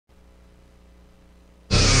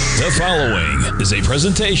The following is a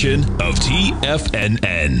presentation of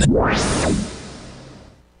TFNN.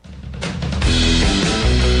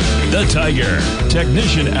 The Tiger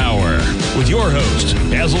Technician Hour with your host,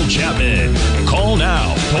 Basil Chapman. Call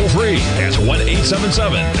now, toll free at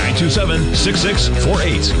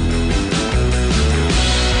 1-877-927-6648.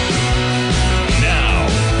 Now,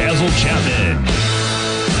 Basil Chapman.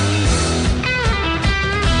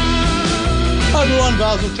 Hi everyone,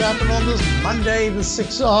 Basil Chapman on this Monday, the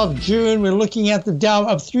 6th of June. We're looking at the Dow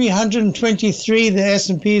up 323, the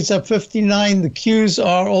S&P is up 59, the Qs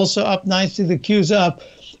are also up nicely, the Qs are up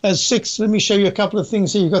 6. Let me show you a couple of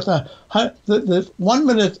things here. You've got the 1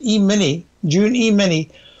 minute E-mini, June E-mini,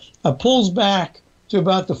 pulls back to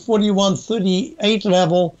about the 41.38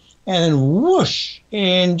 level, and then whoosh,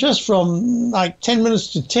 and just from like 10 minutes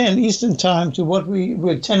to 10 Eastern time to what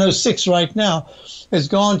we're 10:06 right now, has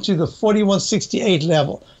gone to the 41.68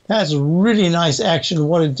 level. That's really nice action.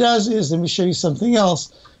 What it does is, let me show you something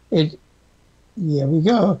else. Here we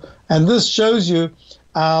go. And this shows you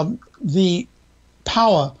the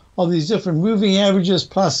power of these different moving averages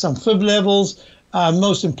plus some fib levels.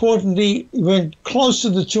 Most importantly, it went close to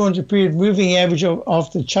the 200 period moving average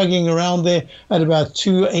after chugging around there at about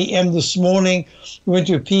 2 a.m. this morning. We went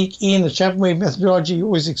to a peak in the Chapman wave methodology. You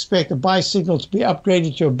always expect a buy signal to be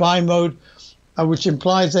upgraded to a buy mode, which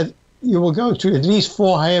implies that you will go to at least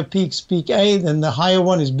 4 higher peaks, peak A, then the higher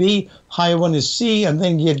one is B, higher one is C, and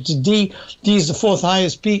then you get to D. D is the 4th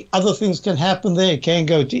highest peak. Other things can happen there. It can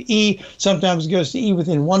go to E. Sometimes it goes to E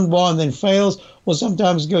within 1 bar and then fails, or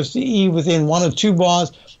sometimes it goes to E within 1 or 2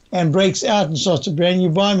 bars and breaks out and starts a brand new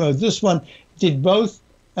buy mode. This one did both.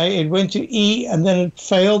 It went to E and then it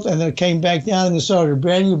failed, and then it came back down and it started a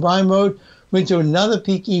brand new buy mode, went to another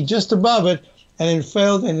peak E just above it, and it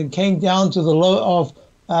failed, and it came down to the low of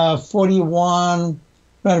 41,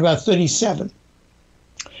 around about 37.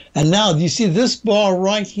 And now, do you see this bar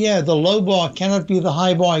right here? The low bar cannot be the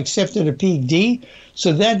high bar except at a peak D.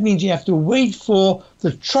 So that means you have to wait for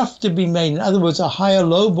the trough to be made. In other words, a higher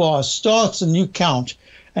low bar starts a new count.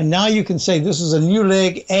 And now you can say this is a new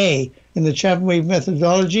leg A in the Chapman wave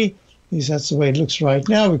methodology. At least that's the way it looks right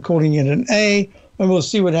now. We're calling it an A. And we'll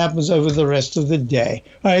see what happens over the rest of the day.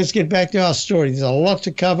 All right, let's get back to our story. There's a lot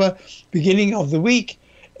to cover. Beginning of the week.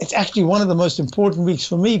 It's actually one of the most important weeks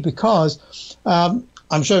for me because I'm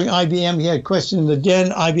showing IBM here, a question in the den.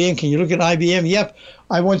 IBM, can you look at IBM? Yep.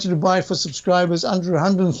 I wanted to buy it for subscribers under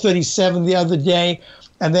 137 the other day.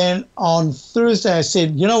 And then on Thursday, I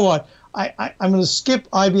said, you know what? I'm going to skip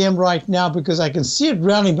IBM right now because I can see it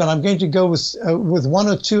rallying, but I'm going to go with 1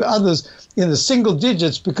 or 2 others in the single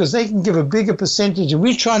digits because they can give a bigger percentage. And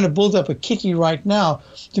we're trying to build up a kitty right now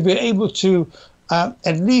to be able to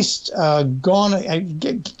at least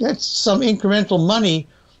get some incremental money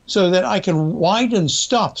so that I can widen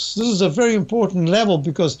stops. This is a very important level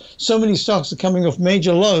because so many stocks are coming off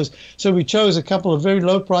major lows. So we chose a couple of very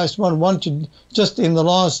low-priced one to just in the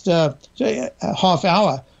last half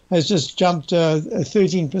hour has just jumped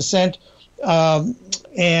 13%.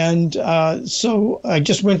 So I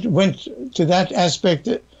just went to that aspect.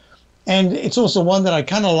 And it's also one that I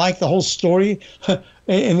kind of like the whole story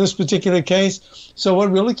in this particular case. So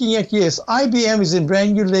what we're looking at here is IBM is in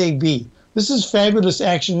brand new leg B. This is fabulous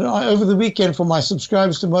action. Over the weekend for my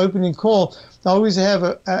subscribers to my opening call, I always have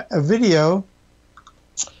a video.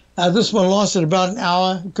 This one lasted about an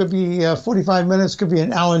hour. It could be 45 minutes, could be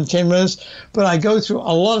an hour and 10 minutes. But I go through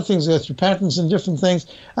a lot of things. I go through patterns and different things.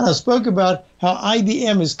 And I spoke about how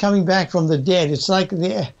IBM is coming back from the dead. It's like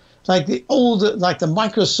the old, like the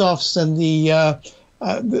Microsofts and the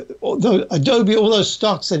Adobe, all those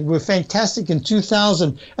stocks that were fantastic in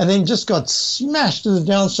 2000 and then just got smashed to the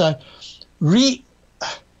downside.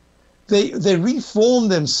 They reformed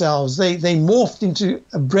themselves. They morphed into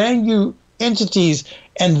brand new entities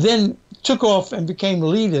and then took off and became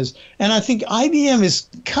leaders. And I think IBM is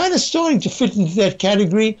kind of starting to fit into that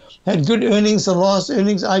category. Had good earnings, the last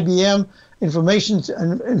earnings, IBM. Information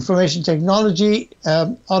technology,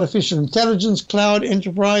 artificial intelligence, cloud,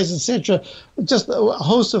 enterprise, etc. Just a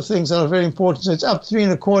host of things that are very important. So it's up 3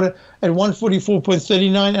 1/4 at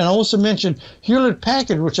 144.39. And I also mentioned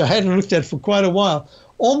Hewlett-Packard, which I hadn't looked at for quite a while,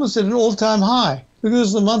 almost at an all-time high. Look at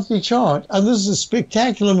this, the monthly chart, and this is a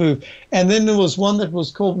spectacular move. And then there was one that was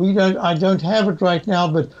called I don't have it right now,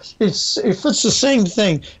 but it fits the same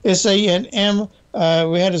thing. SANM.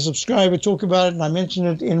 We had a subscriber talk about it, and I mentioned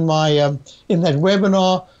it in my in that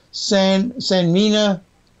webinar. Sanmina,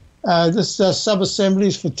 this does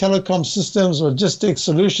sub-assemblies for telecom systems, logistics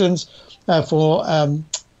solutions for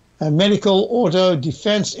medical, auto,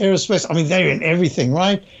 defense, aerospace. I mean, they're in everything,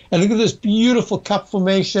 right? And look at this beautiful cup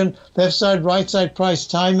formation, left side, right side price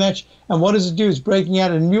time match. And what does it do? It's breaking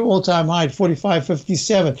out a new all-time high at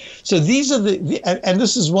 45.57. So these are and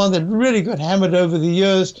this is one that really got hammered over the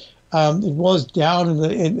years. It was down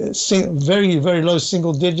in very, very low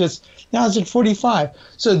single digits. Now it's at 45.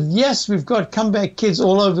 So yes, we've got comeback kids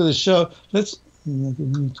all over the show. Let's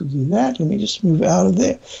need to do that. Let me just move out of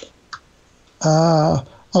there.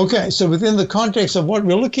 Okay, so within the context of what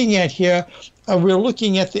we're looking at here, we're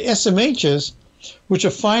looking at the SMHs, which are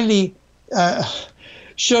finally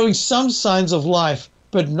showing some signs of life,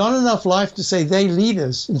 but not enough life to say they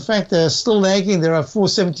leaders. In fact, they're still lagging. They're at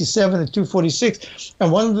 477 and 246.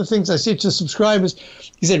 And one of the things I said to subscribers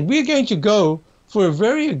is that we're going to go for a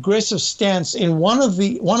very aggressive stance in one of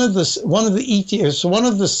the ETFs, so one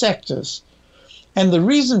of the sectors. And the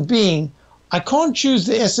reason being, I can't choose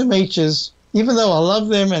the SMHs, even though I love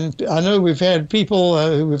them, and I know we've had people,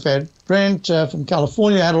 we've had Brent from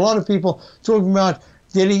California, had a lot of people talking about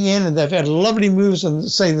getting in, and they've had lovely moves on,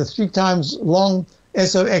 say, the 3 times long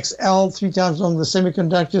SOXL, 3 times long the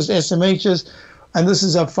semiconductors, SMHs, and this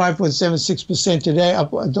is up 5.76% today,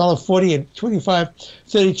 up $1.40 at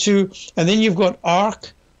 25.32. And then you've got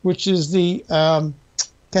ARC, which is the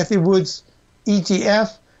Cathy Wood's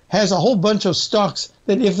ETF, has a whole bunch of stocks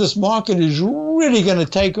that if this market is really going to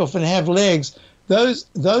take off and have legs, those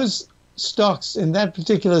stocks in that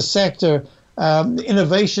particular sector,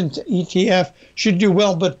 innovation ETF, should do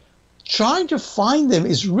well. But trying to find them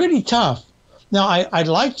is really tough. Now, I'd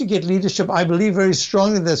like to get leadership. I believe very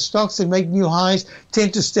strongly that stocks that make new highs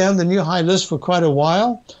tend to stay on the new high list for quite a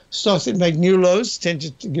while. Stocks that make new lows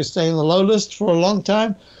tend to stay on the low list for a long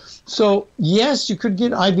time. So, yes, you could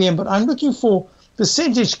get IBM, but I'm looking for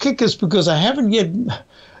percentage kickers because I haven't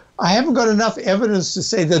got enough evidence to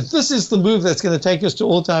say that this is the move that's going to take us to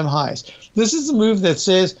all-time highs. This is the move that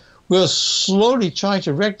says we're slowly trying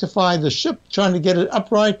to rectify the ship, trying to get it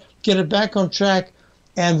upright, get it back on track,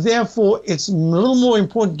 and therefore it's a little more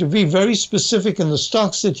important to be very specific in the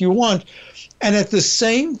stocks that you want, and at the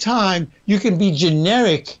same time you can be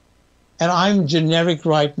generic, and I'm generic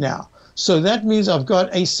right now. So that means I've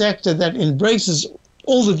got a sector that embraces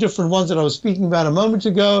all the different ones that I was speaking about a moment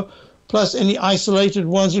ago, plus any isolated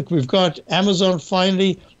ones. Look, we've got Amazon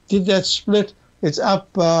finally did that split. It's up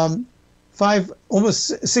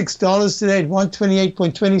almost $6 today at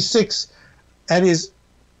 128.26. That is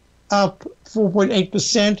up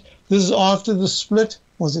 4.8%. This is after the split.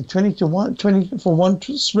 Was it 20 for one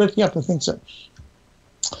split? Yep, I think so.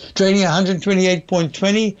 Trading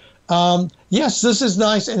 128.20. Yes, this is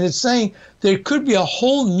nice, and it's saying there could be a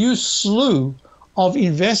whole new slew of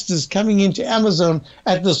investors coming into Amazon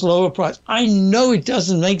at this lower price. I know it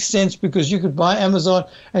doesn't make sense because you could buy Amazon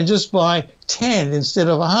and just buy 10 instead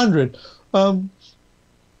of 100. But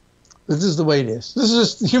this is the way it is. This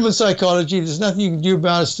is just human psychology. There's nothing you can do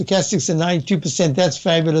about it. Stochastics at 92%. That's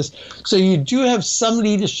fabulous. So you do have some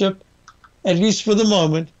leadership, at least for the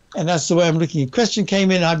moment, and that's the way I'm looking. A question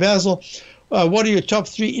came in. Hi, Basil. What are your top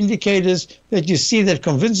 3 indicators that you see that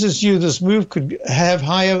convinces you this move could have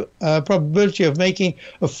higher probability of making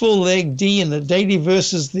a full leg D in the daily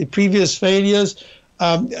versus the previous failures?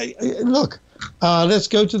 Look, let's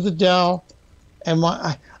go to the Dow. And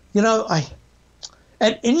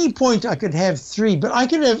at any point I could have 3, but I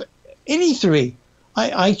could have any 3.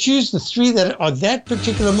 I choose the 3 that are that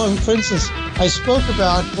particular moment. For instance, I spoke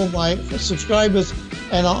about for my subscribers,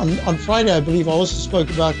 and on Friday, I believe I also spoke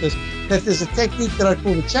about this, that there's a technique that I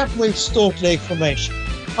call the Chapman stalk leg formation.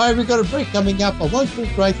 All right, we've got a break coming up. I won't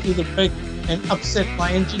talk right through the break and upset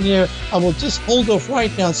my engineer. I will just hold off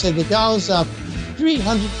right now and say the Dow is up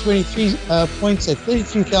 323 points at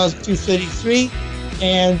 33,233.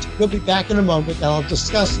 And we'll be back in a moment, and I'll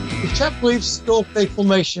discuss the Chapman stalk leg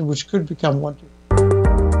formation, which could become one.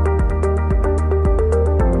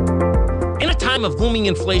 In a time of booming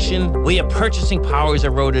inflation, where your purchasing power is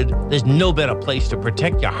eroded, there's no better place to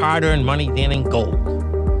protect your hard-earned money than in gold.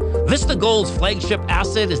 Vista Gold's flagship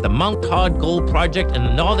asset is the Mount Todd Gold Project in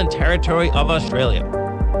the Northern Territory of Australia.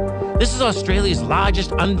 This is Australia's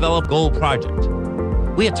largest undeveloped gold project.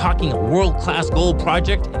 We are talking a world-class gold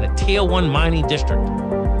project in a Tier 1 mining district.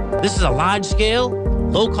 This is a large-scale,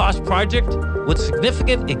 low-cost project with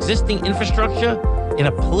significant existing infrastructure in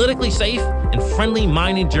a politically safe and friendly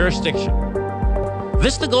mining jurisdiction.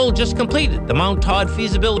 Vista Gold just completed the Mount Todd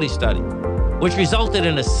feasibility study, which resulted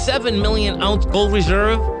in a 7 million ounce gold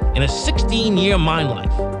reserve and a 16-year mine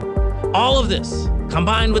life. All of this,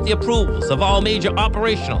 combined with the approvals of all major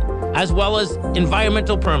operational as well as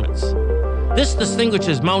environmental permits. This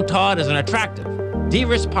distinguishes Mount Todd as an attractive,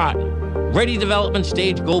 de-risk partner ready development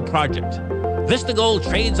stage gold project. Vista Gold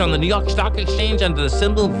trades on the New York Stock Exchange under the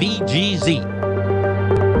symbol VGZ.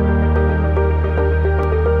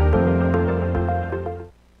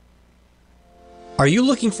 Are you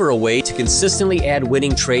looking for a way to consistently add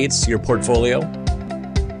winning trades to your portfolio?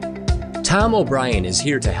 Tom O'Brien is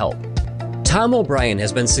here to help. Tom O'Brien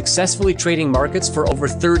has been successfully trading markets for over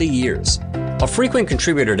 30 years. A frequent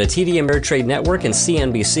contributor to TD Ameritrade Network and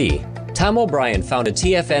CNBC, Tom O'Brien founded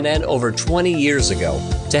TFNN over 20 years ago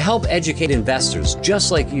to help educate investors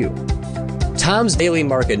just like you. Tom's daily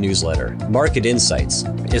market newsletter, Market Insights,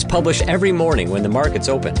 is published every morning when the markets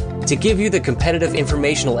open to give you the competitive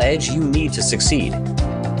informational edge you need to succeed.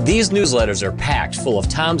 These newsletters are packed full of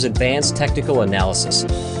Tom's advanced technical analysis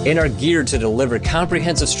and are geared to deliver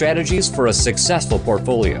comprehensive strategies for a successful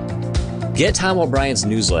portfolio. Get Tom O'Brien's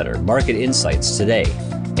newsletter, Market Insights, today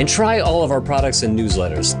and try all of our products and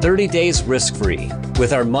newsletters 30 days risk-free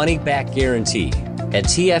with our money-back guarantee at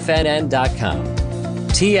TFNN.com.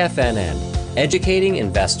 TFNN, educating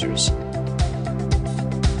investors.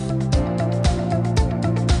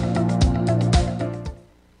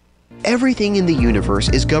 Everything in the universe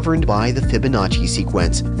is governed by the Fibonacci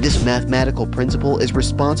sequence. This mathematical principle is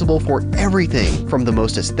responsible for everything from the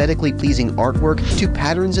most aesthetically pleasing artwork to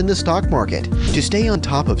patterns in the stock market. To stay on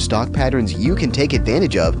top of stock patterns you can take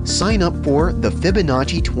advantage of, sign up for the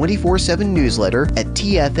Fibonacci 24/7 newsletter at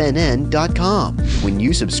TFNN.com. When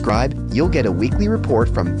you subscribe, you'll get a weekly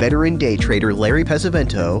report from veteran day trader Larry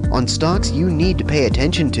Pesavento on stocks you need to pay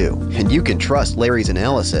attention to. And you can trust Larry's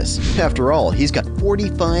analysis. After all, he's got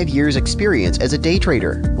 45 years experience as a day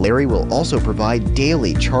trader. Larry will also provide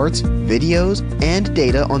daily charts, videos, and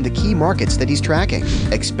data on the key markets that he's tracking.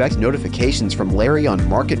 Expect notifications from Larry on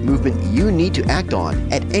market movement you need to act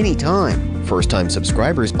on at any time. First-time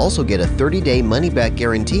subscribers also get a 30-day money-back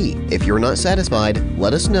guarantee. If you're not satisfied,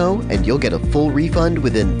 let us know and you'll get a full refund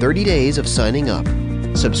within 30 days of signing up.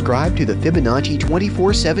 Subscribe to the Fibonacci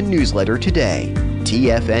 24/7 newsletter today.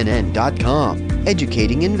 TFNN.com,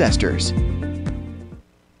 educating investors.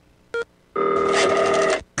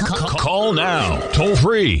 Call now, toll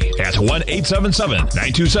free at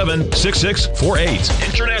 1-877-927-6648.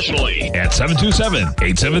 Internationally at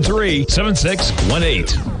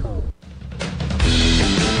 727-873-7618.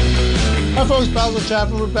 Hi folks, Basil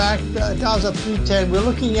Chapman, we're back. Dow's up 310. We're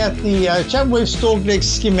looking at the Chapman Wave Stork Leg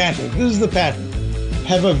schematic. This is the pattern.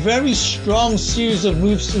 Have a very strong series of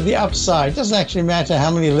moves to the upside. It doesn't actually matter how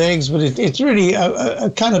many legs, but it's really a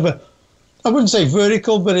kind of a, I wouldn't say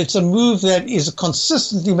vertical, but it's a move that is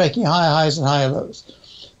consistently making higher highs and higher lows.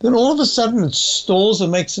 Then all of a sudden it stalls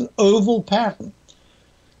and makes an oval pattern.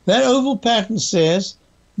 That oval pattern says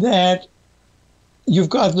that you've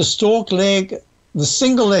got the stork leg, the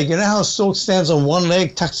single leg. You know how a stork stands on one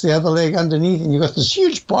leg, tucks the other leg underneath, and you've got this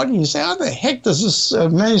huge body, and you say, how the heck does this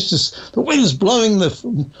manage this? The wind's blowing the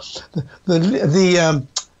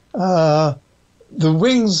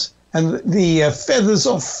wings, and the feathers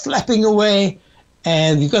are flapping away,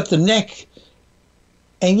 and you've got the neck,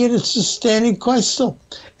 and yet it's just standing quite still.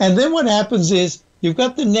 And then what happens is you've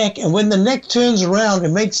got the neck, and when the neck turns around,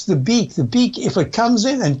 it makes the beak. The beak, if it comes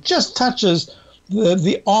in and just touches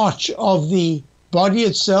the arch of the body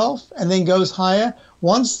itself and then goes higher,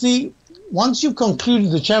 once you've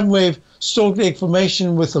concluded the Chapman Wave stork leg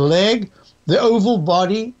formation with the leg, the oval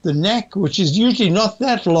body, the neck, which is usually not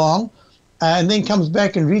that long, and then comes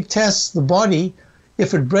back and retests the body.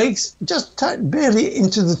 If it breaks just barely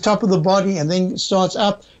into the top of the body and then starts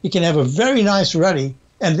up, you can have a very nice rally,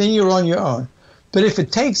 and then you're on your own. But if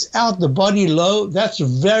it takes out the body low, that's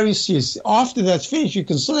very serious. After that's finished, you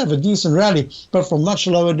can still have a decent rally, but from much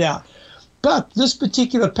lower down. But this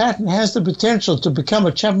particular pattern has the potential to become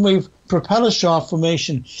a Chapman Wave propeller shaft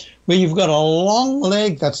formation, where you've got a long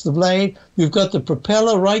leg, that's the blade, you've got the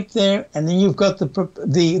propeller right there, and then you've got the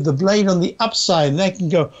blade on the upside, and that can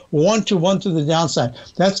go one to the downside.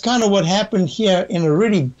 That's kind of what happened here in a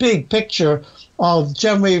really big picture of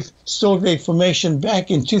Chapman Wave stork leg formation back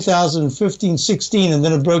in 2015-16, and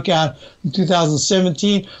then it broke out in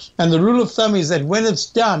 2017. And the rule of thumb is that when it's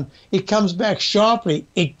done, it comes back sharply.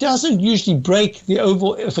 It doesn't usually break the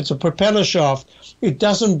oval. If it's a propeller shaft, it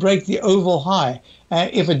doesn't break the oval high.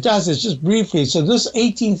 If it does, it's just briefly. So this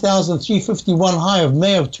 18,351 high of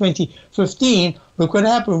May of 2015, look what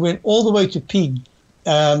happened, went all the way to peak.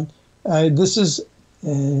 This is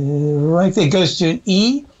right there, goes to an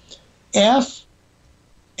E, F,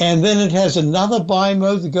 and then it has another buy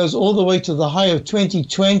mode that goes all the way to the high of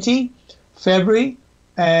 2020, February,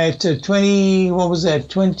 to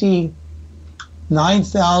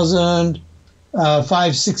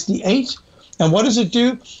 29,568. And what does it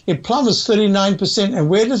do? It plummets 39%. And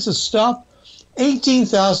where does it stop?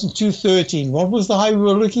 18,213. What was the high we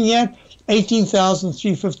were looking at?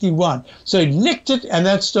 18,351. So it nicked it, and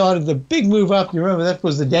that started the big move up. You remember that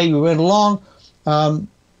was the day we went along.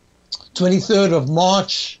 23rd of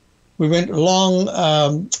March, we went along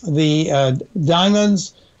the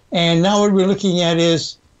diamonds. And now what we're looking at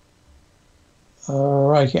is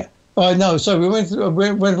right here. Oh, no, so we went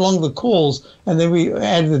along the calls, and then we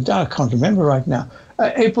added the, I can't remember right now.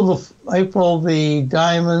 April the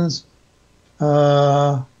diamonds,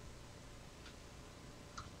 April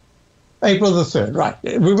the 3rd, right.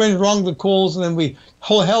 We went along the calls, and then we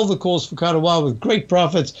held the calls for quite a while with great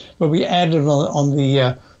profits, but we added on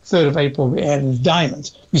the 3rd of April, we added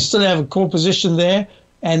diamonds. We still have a core position there,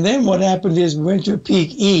 and then what happened is we went to a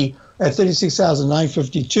peak E at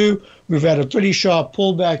 36,952. We've had a pretty sharp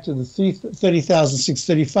pullback to the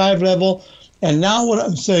 30,635 level. And now what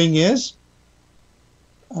I'm saying is,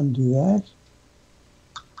 undo that.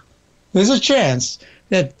 There's a chance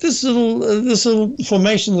that this little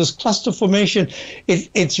formation, this cluster formation,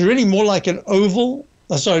 it's really more like an oval,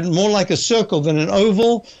 more like a circle than an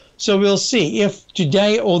oval. So we'll see if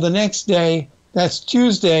today or the next day, that's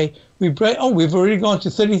Tuesday, we break. Oh, we've already gone to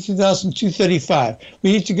 32,235.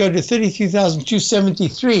 We need to go to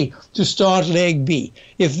 32,273 to start leg B.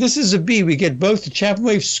 If this is a B, we get both the Chapman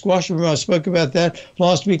wave squash. Remember, I spoke about that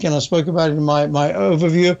last week, and I spoke about it in my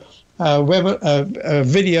overview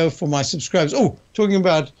video for my subscribers. Oh, talking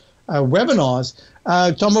about webinars.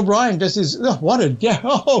 Tom O'Brien does his, what a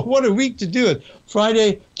week to do it.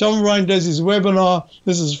 Friday, Tom O'Brien does his webinar.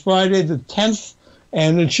 This is Friday the 10th.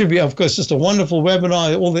 And it should be, of course, just a wonderful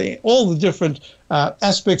webinar, all the different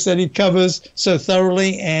aspects that it covers so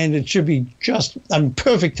thoroughly, and it should be just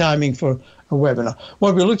perfect timing for a webinar.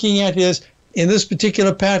 What we're looking at is, in this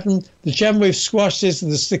particular pattern, the Chapman wave squash says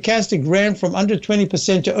the stochastic ran from under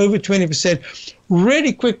 20% to over 20%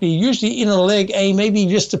 really quickly, usually in a leg A, maybe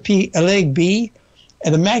just a leg B,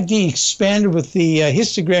 and the MACD expanded with the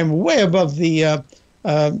histogram way above the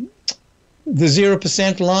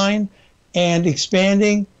 0% line, and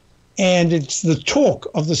expanding, and it's the torque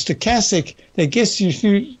of the stochastic that gets you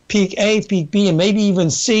through peak A, peak B, and maybe even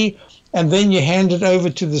C, and then you hand it over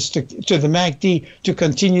to the MACD to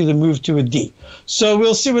continue the move to a D. So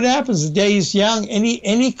we'll see what happens. The day is young.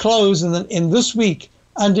 Any close in this week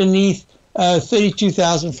underneath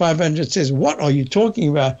 32,500 says, what are you talking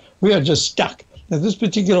about? We are just stuck. At this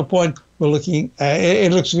particular point, we're looking.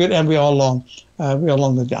 It looks good, and we are long. We are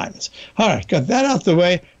long the diamonds. All right, got that out the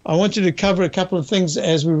way. I wanted to cover a couple of things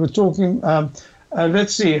as we were talking.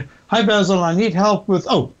 Let's see. Hi, Basil. I need help with,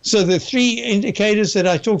 so the three indicators that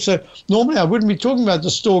I talk. So normally I wouldn't be talking about the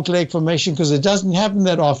stalk leg formation because it doesn't happen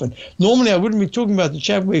that often. Normally I wouldn't be talking about the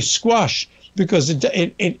Chapman wave squash because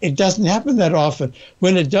it doesn't happen that often.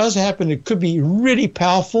 When it does happen, it could be really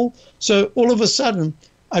powerful. So all of a sudden,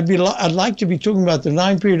 I'd like to be talking about the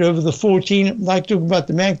 9 period over the 14. I'd like to talk about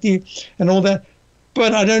the MACD and all that.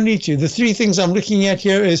 But I don't need to. The three things I'm looking at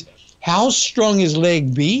here is how strong is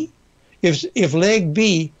leg B? If leg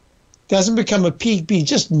B doesn't become a peak B,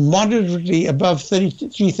 just moderately above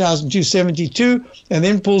 33,272, and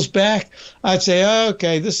then pulls back, I'd say,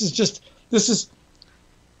 okay, this is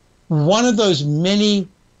one of those many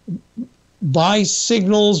buy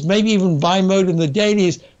signals, maybe even buy mode in the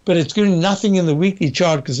dailies, but it's doing nothing in the weekly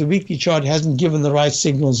chart because the weekly chart hasn't given the right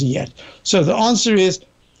signals yet. So the answer is,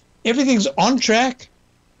 everything's on track,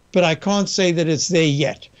 but I can't say that it's there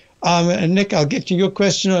yet. And Nick, I'll get to your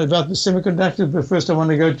question about the semiconductors, but first I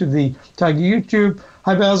want to go to the Tiger YouTube.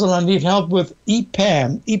 Hi, Basil, I need help with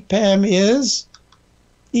EPAM. EPAM is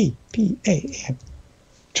EPAM.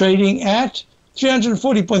 Trading at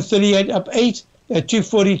 340.38, up 8 at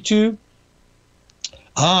 242.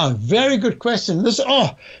 Very good question.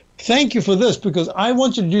 Thank you for this, because I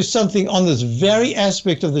want you to do something on this very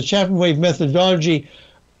aspect of the Chapman wave methodology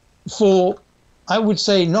for, I would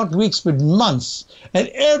say, not weeks, but months. And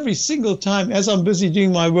every single time as I'm busy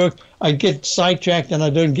doing my work, I get sidetracked and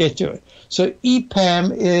I don't get to it. So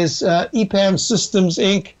EPAM is EPAM Systems,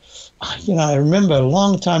 Inc. I remember a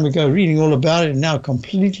long time ago reading all about it and now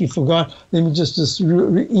completely forgot. Let me just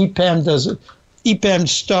EPAM does it. EPAM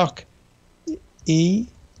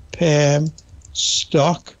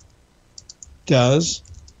stock does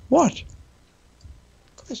what?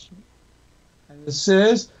 Question. And it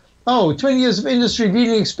says, 20 years of industry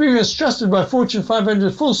leading experience, trusted by Fortune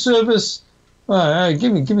 500, full service.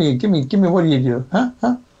 Give me, what do you do?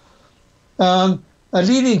 A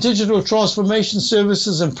leading digital transformation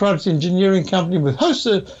services and product engineering company will host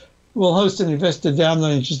an investor day. I'm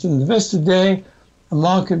not interested in investor day. A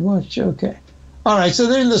market watch, okay. All right, so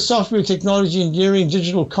they're in the software technology, engineering,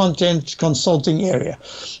 digital content consulting area.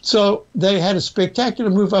 So they had a spectacular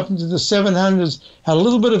move up into the 700s, had a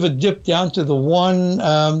little bit of a dip down to the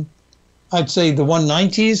I'd say the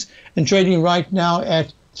 190s, and trading right now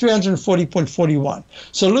at 340.41.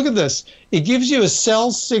 So look at this. It gives you a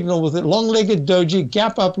sell signal with a long-legged doji,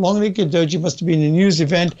 gap up, long-legged doji, must have been a news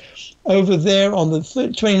event over there on the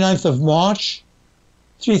 29th of March.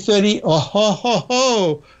 330, oh, ho, ho,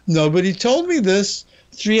 ho. Nobody told me this.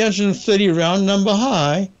 330 round number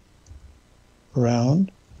high.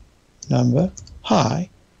 Round number high.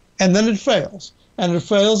 And then it fails. And it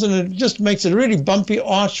fails, and it just makes a really bumpy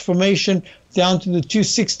arch formation down to the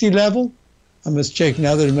 260 level. I must check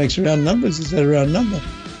now that it makes round numbers. Is that a round number?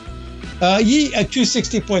 At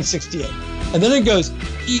 260.68. And then it goes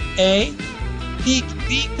peak A. Peak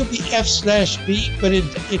B could be F/B, but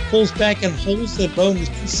it pulls back and holds that low in the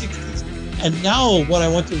 260s. And now what I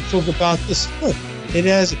want to talk about this split. It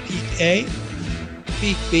has a peak A,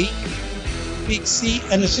 peak B, peak C,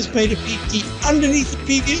 and it's just made a peak D underneath the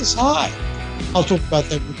previous high. I'll talk about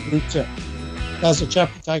that with the return. Basil,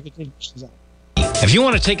 Chapman, Tiger Traditions. If you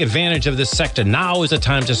want to take advantage of this sector, now is the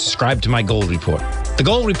time to subscribe to my Gold Report. The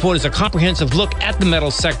Gold Report is a comprehensive look at the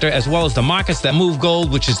metals sector as well as the markets that move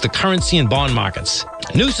gold, which is the currency and bond markets.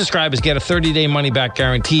 New subscribers get a 30-day money-back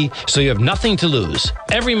guarantee, so you have nothing to lose.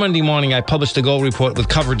 Every Monday morning, I publish the Gold Report with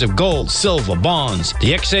coverage of gold, silver, bonds,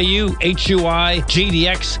 the XAU, HUI,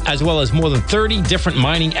 GDX, as well as more than 30 different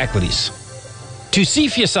mining equities. To see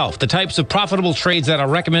for yourself the types of profitable trades that are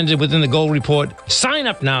recommended within the Gold Report, sign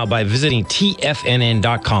up now by visiting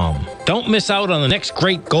TFNN.com. Don't miss out on the next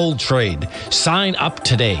great gold trade. Sign up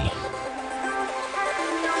today.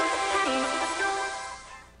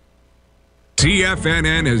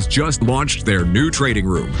 TFNN has just launched their new trading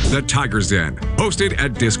room, the Tiger's Den. Hosted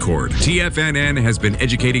at Discord, TFNN has been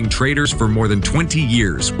educating traders for more than 20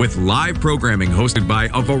 years with live programming hosted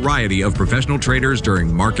by a variety of professional traders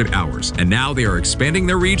during market hours. And now they are expanding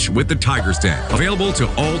their reach with the Tiger's Den. Available to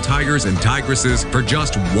all tigers and tigresses for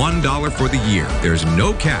just $1 for the year. There's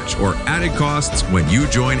no catch or added costs when you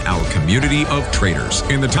join our community of traders.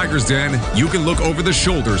 In the Tiger's Den, you can look over the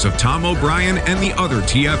shoulders of Tom O'Brien and the other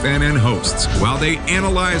TFNN hosts while they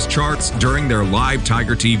analyze charts during their live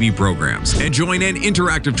Tiger TV programs, and join an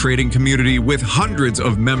interactive trading community with hundreds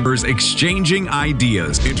of members exchanging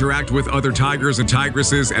ideas. Interact with other tigers and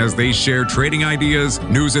tigresses as they share trading ideas,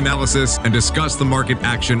 news analysis, and discuss the market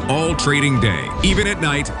action all trading day, even at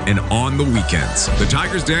night and on the weekends. The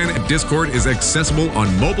Tiger's Den at Discord is accessible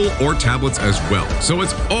on mobile or tablets as well, so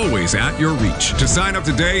it's always at your reach. To sign up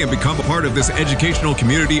today and become a part of this educational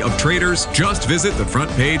community of traders, just visit the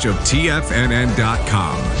front page of TFNN.com.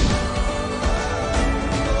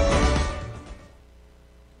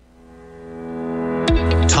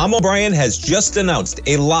 Tom O'Brien has just announced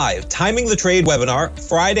a live Timing the Trade webinar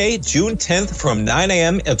Friday, June 10th from 9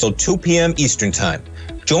 a.m. until 2 p.m. Eastern Time.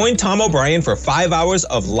 Join Tom O'Brien for 5 hours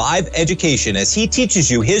of live education as he teaches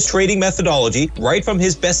you his trading methodology right from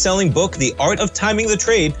his best-selling book, The Art of Timing the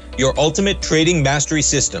Trade, Your Ultimate Trading Mastery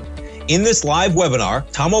System. In this live webinar,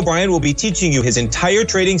 Tom O'Brien will be teaching you his entire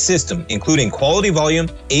trading system, including quality volume,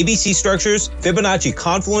 ABC structures, Fibonacci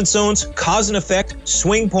confluence zones, cause and effect,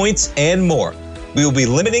 swing points, and more. We will be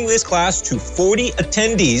limiting this class to 40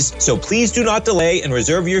 attendees, so please do not delay and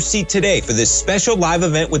reserve your seat today for this special live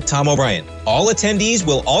event with Tom O'Brien. All attendees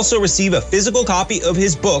will also receive a physical copy of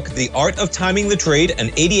his book, The Art of Timing the Trade, an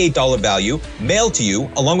 $88 value, mailed to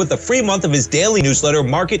you, along with a free month of his daily newsletter,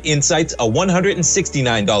 Market Insights, a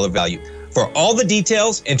 $169 value. For all the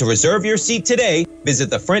details and to reserve your seat today, visit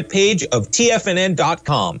the front page of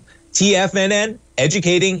TFNN.com. TFNN,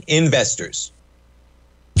 educating investors.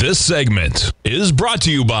 This segment is brought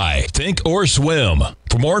to you by Thinkorswim.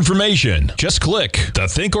 For more information, just click the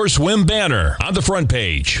Thinkorswim banner on the front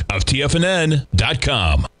page of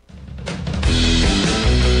TFNN.com.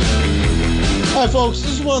 Hi, folks.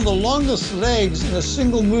 This is one of the longest legs in a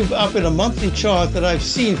single move up in a monthly chart that I've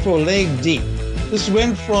seen for leg D. This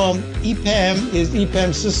went from EPAM, is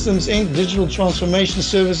EPAM Systems Inc., Digital Transformation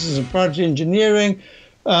Services and Project Engineering.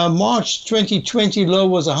 March 2020 low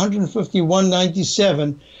was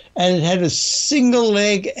 151.97, and it had a single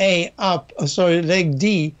leg leg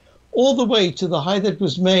D, all the way to the high that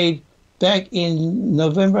was made back in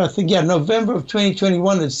November, November of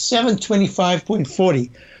 2021 at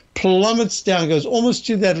 725.40. Plummets down, goes almost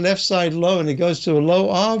to that left side low, and it goes to a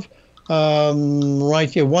low of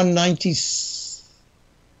right here,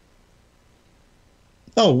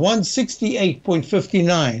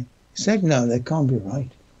 168.59. Is that, no, that can't be right.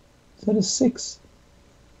 Is that a 6?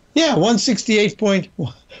 Yeah,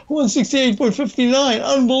 168.59.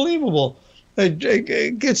 Unbelievable.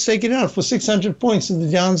 gets taken out for 600 points to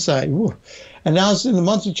the downside. Woo. And now it's in the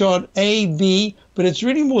monthly chart A, B, but it's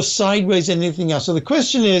really more sideways than anything else. So the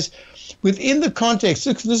question is, within the context,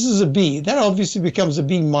 this is a B. That obviously becomes a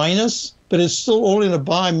B minus, but it's still all in a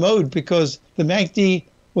buy mode because the MACD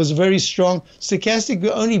was very strong. Stochastic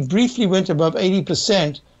only briefly went above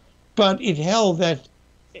 80%, but it held the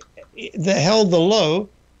low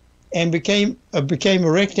and became a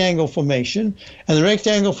rectangle formation. And the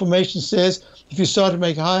rectangle formation says if you start to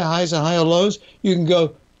make higher highs and higher lows, you can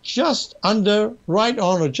go just under, right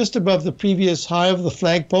on, or just above the previous high of the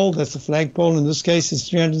flagpole. That's the flagpole in this case is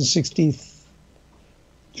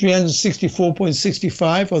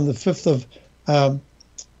 364.65 on the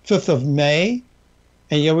 5th of May.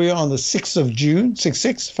 And here we are on the 6th of June,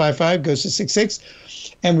 6655 goes to 66.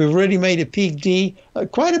 And we've already made a peak D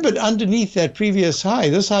quite a bit underneath that previous high.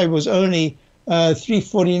 This high was only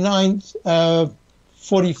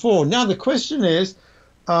 349.44. Now the question is,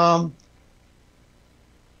 I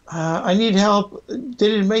need help.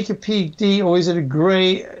 Did it make a peak D or is it a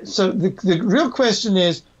gray? So the real question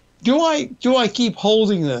is, do I keep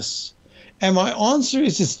holding this? And my answer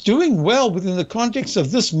is it's doing well within the context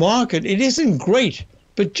of this market. It isn't great,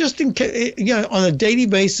 but just in case, on a daily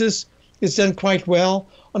basis, it's done quite well.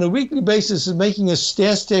 On a weekly basis, it's making a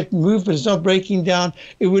stair-step move, but it's not breaking down.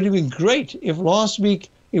 It would have been great if last week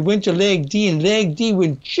it went to leg D, and leg D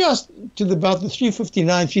went just to about the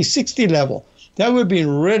 359, 360 level. That would have been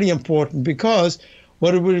really important because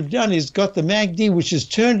what it would have done is got the MACD, which is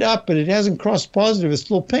turned up, but it hasn't crossed positive. It's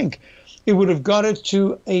still pink. It would have got it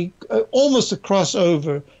to almost a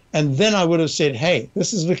crossover, and then I would have said, hey,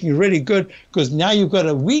 this is looking really good because now you've got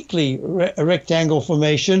a weekly rectangle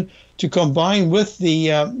formation to combine with the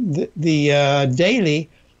daily.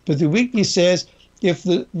 But the weekly says if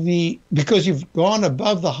because you've gone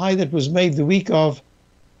above the high that was made the week of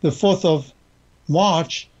the 4th of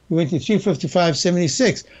March, you went to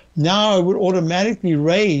 355.76. Now I would automatically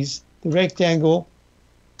raise the rectangle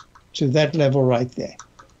to that level right there.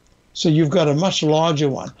 So you've got a much larger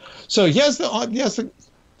one. So here's the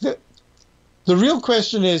real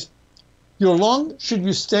question is, you're long, should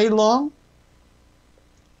you stay long?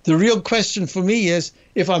 The real question for me is,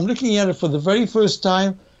 if I'm looking at it for the very first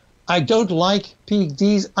time, I don't like peak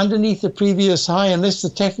Ds underneath the previous high unless the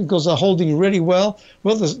technicals are holding really well.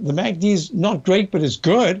 Well, the MACD is not great, but it's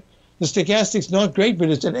good. The stochastic's not great, but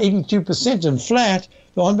it's at 82% and flat.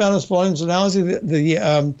 The on-balance volumes analysis,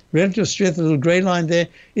 the relative strength, the little gray line there,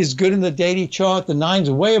 is good in the daily chart. The 9's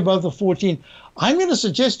way above the 14. I'm going to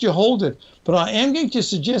suggest you hold it, but I am going to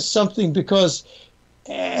suggest something because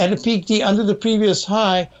at a peak D under the previous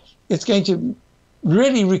high, it's going to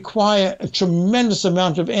really require a tremendous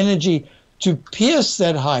amount of energy to pierce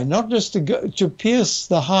that high, not just to pierce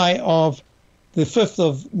the high of the 5th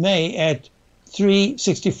of May at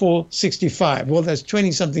 364.65. Well, that's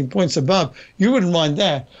 20-something points above. You wouldn't mind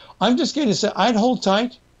that. I'm just going to say I'd hold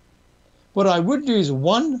tight. What I would do is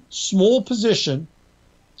one small position.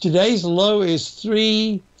 Today's low is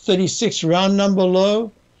 336, round number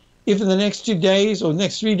low. If in the next 2 days or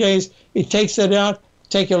next 3 days it takes that out,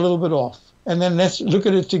 take a little bit off. And then let's look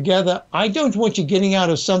at it together. I don't want you getting out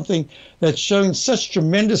of something that's showing such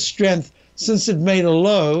tremendous strength since it made a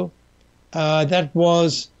low. That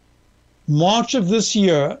was March of this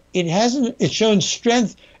year. It's shown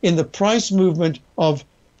strength in the price movement of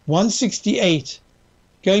 168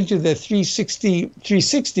 going to the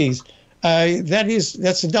 360s.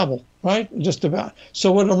 That's a double, right? Just about.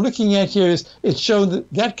 So what I'm looking at here is it's shown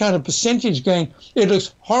that kind of percentage gain. It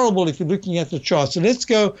looks horrible if you're looking at the chart. So let's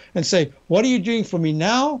go and say, what are you doing for me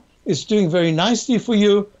now? It's doing very nicely for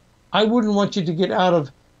you. I wouldn't want you to get out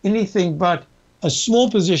of anything but a small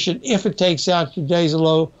position if it takes out today's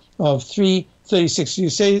low of 336. You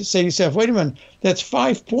say to yourself, wait a minute, that's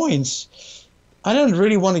 5 points. I don't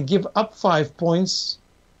really want to give up 5 points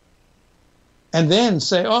and then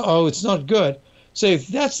say, uh-oh, it's not good. So if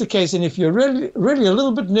that's the case, and if you're really a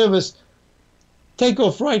little bit nervous, take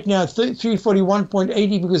off right now at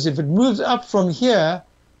 341.80, because if it moves up from here,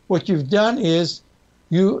 what you've done is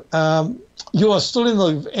you are still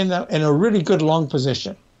in a really good long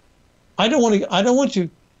position. I don't want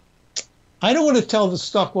to tell the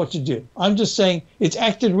stock what to do. I'm just saying it's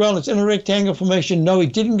acted well. It's in a rectangle formation. No,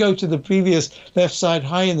 it didn't go to the previous left side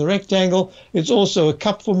high in the rectangle. It's also a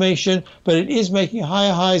cup formation, but it is making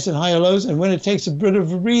higher highs and higher lows. And when it takes a bit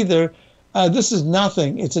of a breather, this is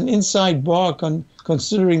nothing. It's an inside bar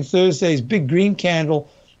considering Thursday's big green candle.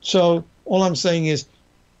 So all I'm saying is,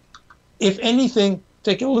 if anything,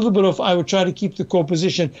 take a little bit off. I would try to keep the core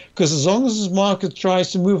position, because as long as this market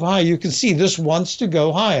tries to move higher, you can see this wants to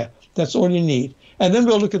go higher. That's all you need. And then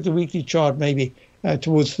we'll look at the weekly chart maybe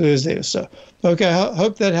towards Thursday or so. Okay, I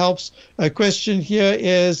hope that helps. A question here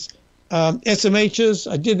is SMHs.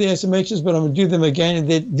 I did the SMHs, but I'm going to do them again, and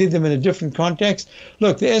they did them in a different context.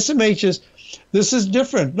 Look, the SMHs, this is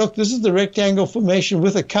different. Look, this is the rectangle formation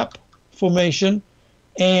with a cup formation,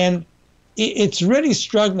 and it's really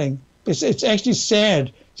struggling. It's actually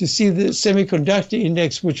sad to see the semiconductor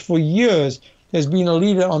index, which for years has been a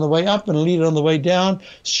leader on the way up and a leader on the way down,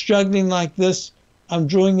 struggling like this. I'm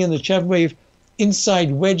drawing in the Chapman wave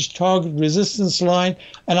inside wedge target resistance line,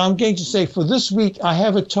 and I'm going to say for this week I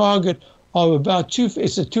have a target of about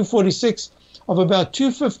it's a 246 of about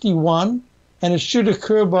 251, and it should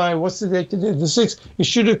occur by, what's the date today? The 6th. It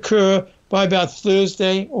should occur by about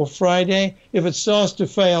Thursday or Friday. If it starts to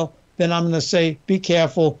fail, then I'm going to say be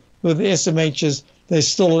careful with the SMHs. They're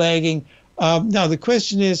still lagging. Now the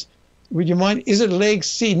question is, would you mind, is it leg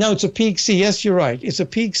C? No, it's a peak C. Yes, you're right. It's a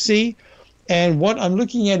peak C. And what I'm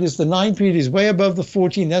looking at is the 9 period is way above the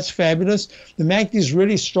 14. That's fabulous. The MACD is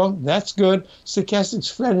really strong. That's good.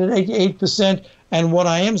 Stochastic's flat at 88%. And what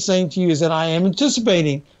I am saying to you is that I am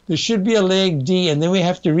anticipating there should be a leg D, and then we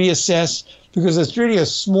have to reassess because it's really a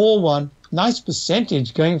small one. Nice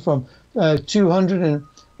percentage going from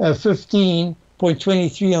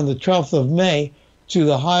 215.23 on the 12th of May to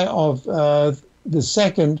the high of the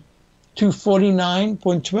 2nd,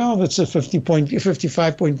 249.12. It's a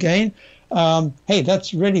 55-point gain. Hey,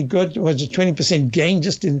 that's really good. It was a 20% gain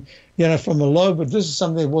just in, from a low, but this is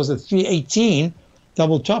something that was at 318,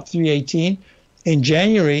 double top 318 in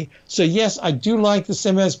January. So yes, I do like the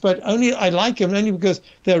semis, but I like them only because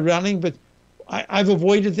they're running, but I've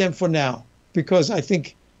avoided them for now because I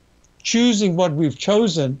think choosing what we've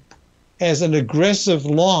chosen as an aggressive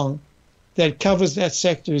long that covers that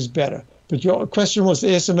sector is better. But your question was the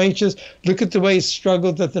SMHs. Look at the way it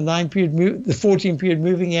struggled at the 9 period, the 14 period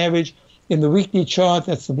moving average. In the weekly chart,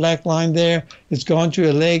 that's the black line there. It's gone to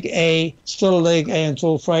a leg A, still a leg A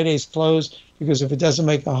until Friday's close, because if it doesn't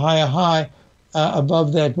make a higher high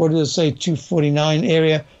above that, what does it say, 249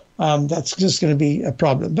 area, that's just going to be a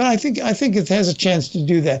problem. But I think it has a chance to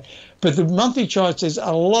do that. But the monthly chart says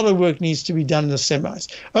a lot of work needs to be done in the semis.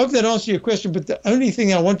 I hope that answers your question, but the only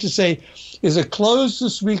thing I want to say is a close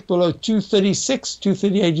this week below 236,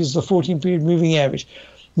 238 is the 14 period moving average.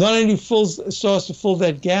 Not only starts to fill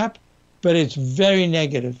that gap, but it's very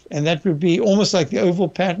negative, and that would be almost like the oval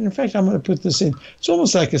pattern. In fact, I'm going to put this in. It's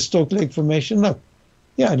almost like a stalk leg formation. Look,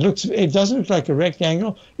 yeah, it doesn't look like a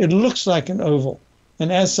rectangle. It looks like an oval,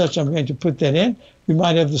 and as such, I'm going to put that in. We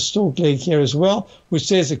might have the stalk leg here as well, which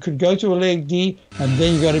says it could go to a leg D, and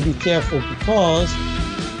then you got to be careful because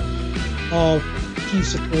of key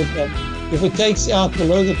support level. If it takes out the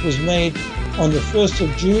low that was made on the 1st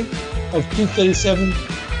of June of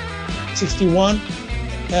 237.61,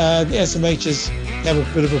 the SMHs have a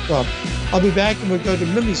bit of a problem. I'll be back and we'll go to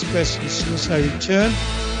Millie's questions as soon as I return.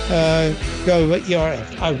 Go over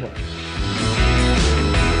ERF. I will.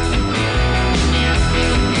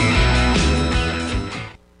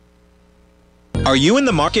 Are you in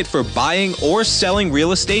the market for buying or selling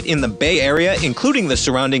real estate in the Bay Area, including the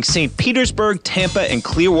surrounding St. Petersburg, Tampa, and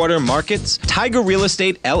Clearwater markets? Tiger Real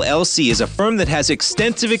Estate LLC is a firm that has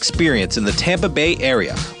extensive experience in the Tampa Bay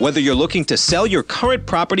area. Whether you're looking to sell your current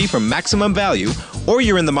property for maximum value, or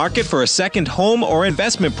you're in the market for a second home or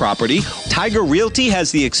investment property, Tiger Realty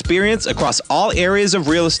has the experience across all areas of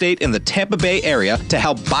real estate in the Tampa Bay area to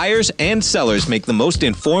help buyers and sellers make the most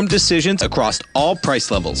informed decisions across all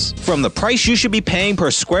price levels. From the price you should be paying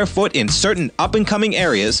per square foot in certain up-and-coming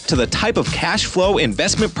areas to the type of cash flow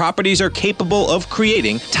investment properties are capable of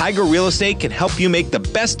creating, Tiger Real Estate can help you make the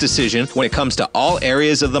best decision when it comes to all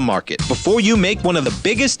areas of the market. Before you make one of the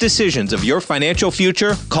biggest decisions of your financial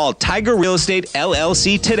future, call Tiger Real Estate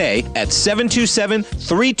LLC today at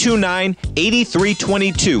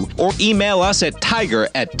 727-329-8322 or email us at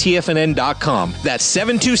tiger@tfnn.com. That's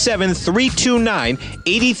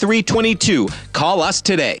 727-329-8322. Call us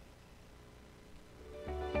today.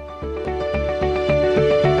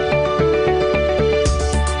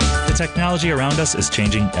 The technology around us is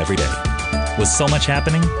changing every day. With so much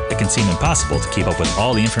happening, it can seem impossible to keep up with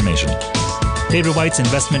all the information. David White's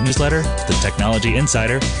investment newsletter, The Technology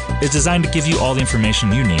Insider, is designed to give you all the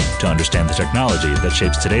information you need to understand the technology that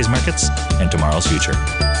shapes today's markets and tomorrow's future.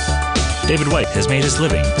 David White has made his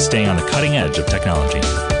living staying on the cutting edge of technology.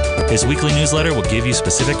 His weekly newsletter will give you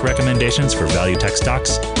specific recommendations for value tech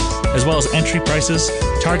stocks, as well as entry prices,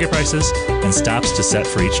 target prices, and stops to set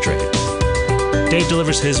for each trade. Dave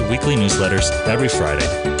delivers his weekly newsletters every Friday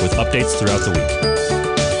with updates throughout the week.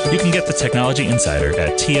 You can get the Technology Insider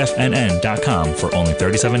at TFNN.com for only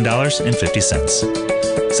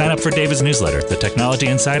 $37.50. Sign up for David's newsletter, The Technology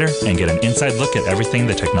Insider, and get an inside look at everything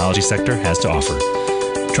the technology sector has to offer.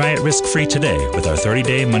 Try it risk-free today with our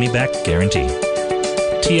 30-day money-back guarantee.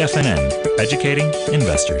 TFNN, educating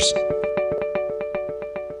investors.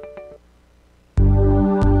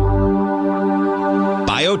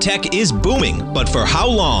 Biotech is booming, but for how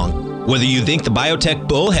long? Whether you think the biotech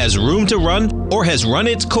bull has room to run or has run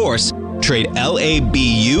its course, trade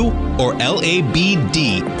LABU or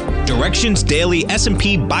LABD, Direction's daily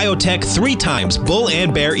S&P Biotech 3 times bull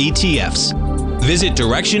and bear ETFs. Visit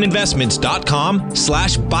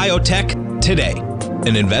directioninvestments.com/biotech today.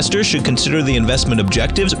 An investor should consider the investment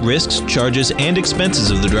objectives, risks, charges, and expenses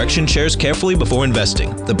of the Direction shares carefully before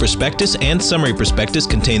investing. The prospectus and summary prospectus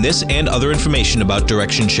contain this and other information about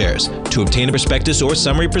Direction shares. To obtain a prospectus or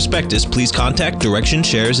summary prospectus, please contact Direction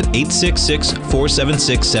shares at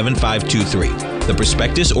 866-476-7523. The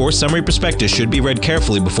prospectus or summary prospectus should be read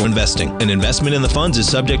carefully before investing. An investment in the funds is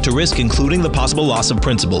subject to risk, including the possible loss of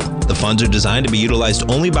principal. The funds are designed to be utilized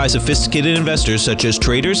only by sophisticated investors such as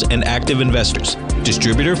traders and active investors.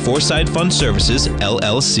 Distributor Foreside Fund Services,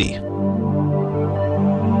 LLC.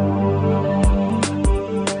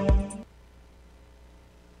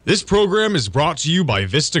 This program is brought to you by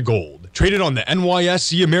Vista Gold, traded on the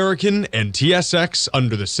NYSE American and TSX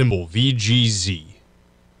under the symbol VGZ.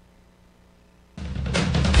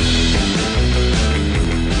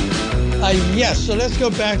 Yes, so let's go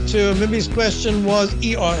back to Mimi's question was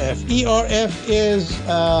ERF. ERF is,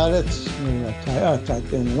 I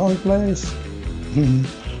typed in the wrong place.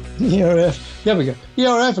 ERF, there we go.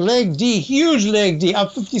 ERF, leg D, huge leg D,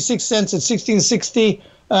 up 56 cents at 1660,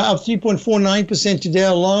 up 3.49% today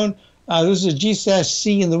alone. This is a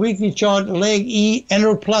G/C in the weekly chart. Leg E,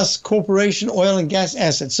 Enerplus Corporation, oil and gas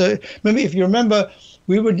assets. So maybe if you remember,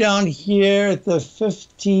 we were down here at the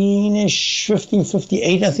 15-ish,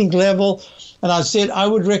 1558, I think, level. And I said I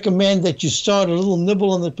would recommend that you start a little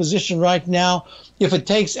nibble on the position right now. If it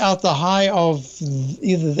takes out the high of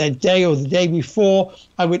either that day or the day before,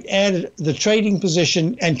 I would add the trading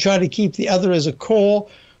position and try to keep the other as a call.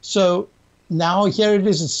 So now here it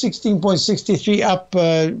is at 16.63, up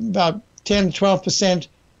about 10, 12%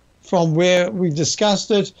 from where we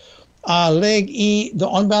discussed it. Leg E, the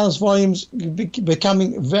on-balance volumes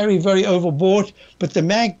becoming very, very overbought, but the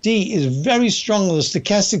MACD is very strong. The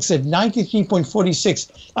stochastics at 93.46.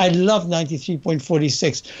 I love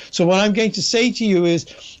 93.46. So what I'm going to say to you is,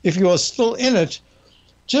 if you are still in it,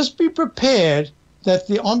 just be prepared that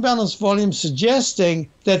the on-balance volume suggesting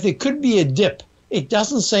that there could be a dip. It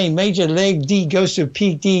doesn't say major leg D goes to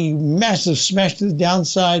peak D, massive smash to the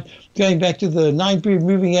downside, going back to the 9-period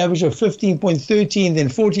moving average of 15.13, then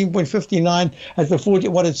 14.59 at the 40.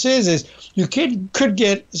 What it says is you could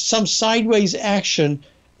get some sideways action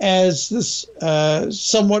as this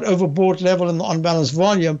somewhat overbought level in the on-balance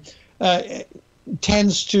volume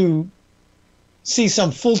tends to see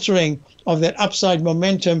some filtering of that upside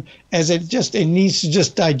momentum as it needs to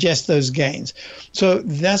just digest those gains. So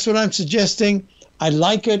that's what I'm suggesting. I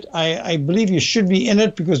like it. I believe you should be in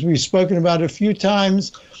it because we've spoken about it a few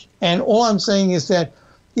times. And all I'm saying is that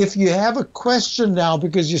if you have a question now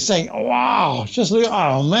because you're saying, oh, wow, just look,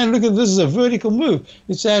 oh man, look at this is a vertical move.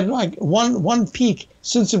 It's had like one peak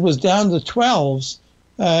since it was down to 12s.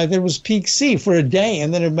 There was peak C for a day,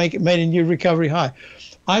 and then it made a new recovery high.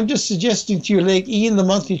 I'm just suggesting to you, leg E in the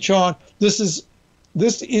monthly chart, this is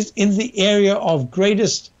in the area of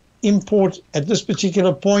greatest import at this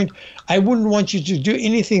particular point. I wouldn't want you to do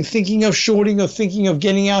anything thinking of shorting or thinking of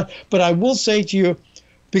getting out, but I will say to you,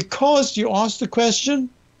 because you asked the question,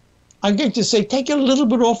 I'm going to say take a little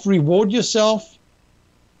bit off, reward yourself.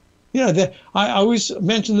 You know, I always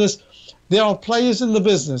mention this, there are players in the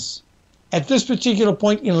business at this particular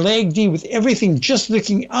point in leg D with everything just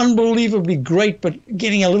looking unbelievably great, but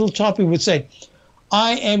getting a little toppy, would say,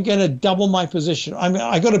 I am going to double my position.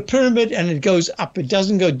 I got a pyramid and it goes up. It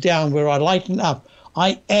doesn't go down where I lighten up.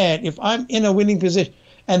 I add if I'm in a winning position.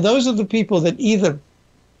 And those are the people that either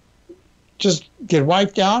just get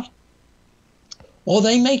wiped out or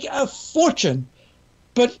they make a fortune.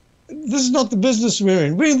 But this is not the business we're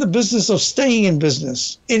in. We're in the business of staying in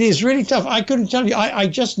business. It is really tough. I couldn't tell you. I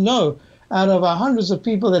just know out of hundreds of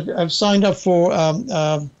people that have signed up for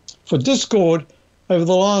Discord over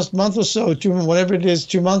the last month or so, 2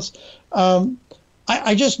 months,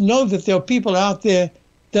 I just know that there are people out there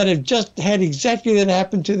that have just had exactly that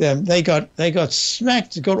happen to them. They got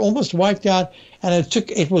smacked, got almost wiped out, and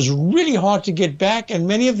it was really hard to get back, and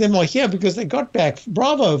many of them are here because they got back.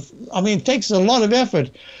 Bravo. I mean, it takes a lot of effort.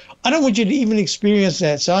 I don't want you to even experience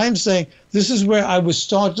that. So I'm saying this is where I would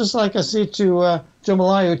start, just like I said to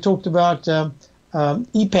Malaya, who talked about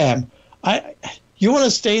EPAM. You want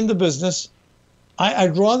to stay in the business.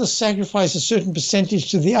 I'd rather sacrifice a certain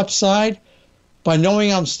percentage to the upside by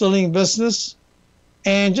knowing I'm still in business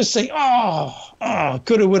and just say,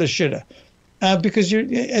 coulda, woulda, shoulda. Because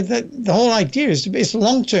the whole idea is it's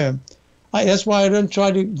long term. That's why I don't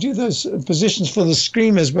try to do those positions for the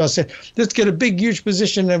screamers where I said, let's get a big, huge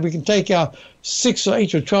position and we can take our 6 or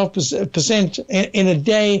 8 or 12% in a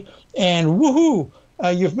day and woohoo,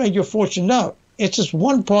 you've made your fortune. No, it's just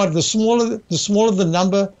one part. The smaller the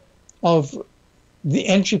number of the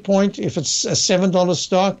entry point, if it's a $7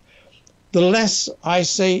 stock, the less I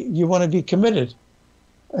say you want to be committed.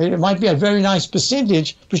 It might be a very nice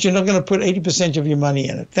percentage, but you're not going to put 80% of your money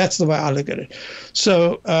in it. That's the way I look at it.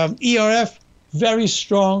 So ERF, very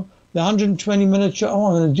strong. The 120-minute chart,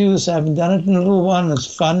 I'm going to do this. I haven't done it in a little while, and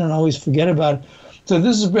it's fun, and I always forget about it. So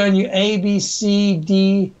this is brand new A, B, C,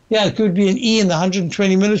 D. Yeah, it could be an E in the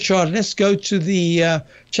 120-minute chart. Let's go to the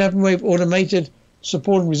Chapman Wave Automated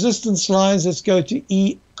Support and Resistance lines. Let's go to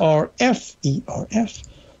ERF. ERF.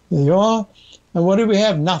 There you are. And what do we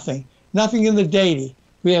have? Nothing. Nothing in the daily.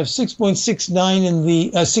 We have 6.69 in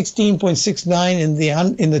the 16.69 in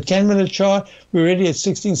the 10-minute chart. We're already at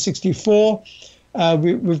 1664.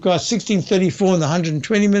 We've got 1634 in the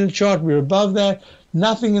 120-minute chart. We're above that.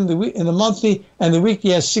 Nothing in the monthly, and the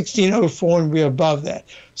weekly has 1604, and we're above that.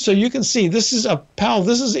 So you can see this is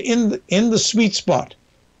this is in the sweet spot.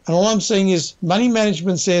 And all I'm saying is money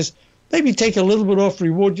management says maybe take a little bit off,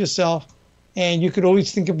 reward yourself. And you could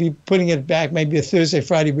always think of putting it back, maybe a Thursday,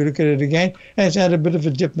 Friday, we look at it again. And it's had a bit of a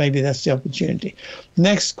dip. Maybe that's the opportunity.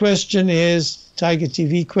 Next question is Tiger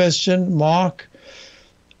TV question. Mark,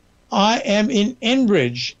 I am in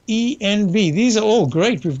Enbridge, ENB. These are all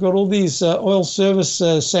great. We've got all these oil service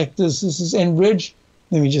sectors. This is Enbridge.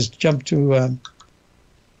 Let me just jump to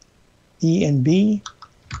ENB.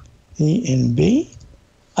 ENB.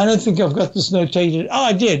 I don't think I've got this notated. Oh,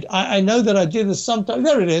 I did. I know that I did this sometime.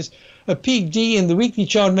 There it is. A peak D in the weekly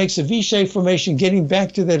chart makes a V-shaped formation, getting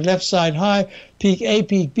back to that left side high. Peak A,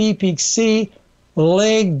 peak B, peak C,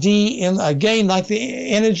 leg D. And again, like the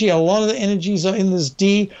energy, a lot of the energies are in this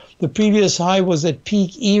D. The previous high was at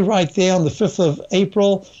peak E right there on the 5th of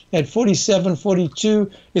April at 47.42.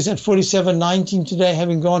 It's at 47.19 today,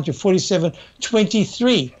 having gone to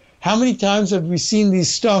 47.23. How many times have we seen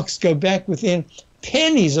these stocks go back within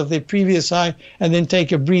pennies of their previous high and then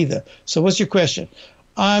take a breather? So what's your question?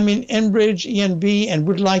 I'm in Enbridge, ENB, and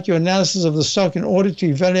would like your analysis of the stock in order to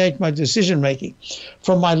evaluate my decision-making.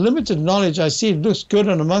 From my limited knowledge, I see it looks good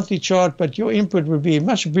on a monthly chart, but your input would be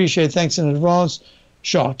much appreciated. Thanks in advance,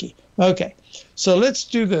 Sharky. Okay, so let's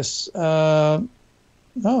do this. Another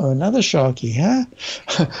Sharky, huh?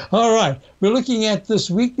 All right, we're looking at this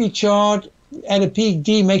weekly chart. At a peak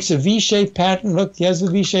D makes a V-shaped pattern. Look, here's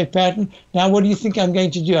the V-shaped pattern. Now, what do you think I'm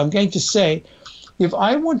going to do? I'm going to say, if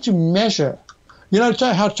I want to measure, you know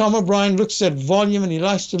how Tom O'Brien looks at volume and he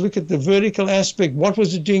likes to look at the vertical aspect. What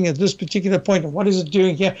was it doing at this particular point and what is it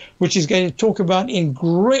doing here, which he's going to talk about in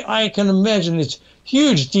great, I can imagine it's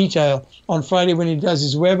huge detail on Friday when he does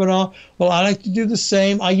his webinar. Well, I like to do the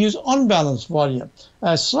same. I use on-balance volume,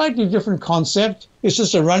 a slightly different concept. It's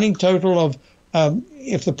just a running total of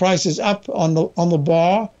if the price is up on the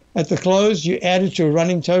bar at the close, you add it to a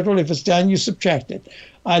running total. If it's down, you subtract it.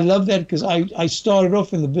 I love that because I started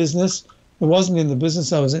off in the business. I wasn't in the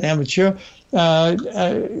business. I was an amateur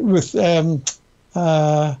with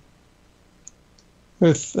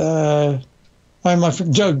my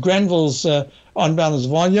friend Joe Granville's on-balance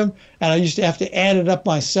volume, and I used to have to add it up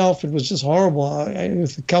myself. It was just horrible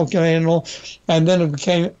with the calculator and all. And then it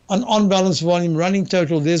became an on-balance volume running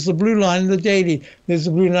total. There's the blue line in the daily. There's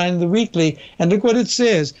the blue line in the weekly. And look what it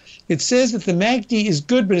says. It says that the MACD is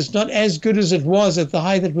good, but it's not as good as it was at the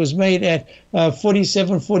high that was made at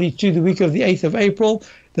 47.42 the week of the 8th of April.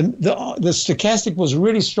 The stochastic was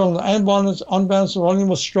really strong. The on-balance volume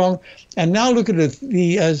was strong. And now look at it.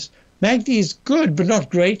 The MACD is good, but not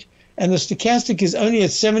great. And the stochastic is only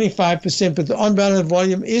at 75%, but the on-balance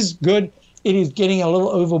volume is good. It is getting a little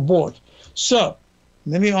overbought. So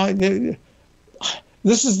this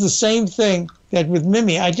is the same thing that with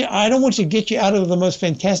Mimi. I don't want to get you out of the most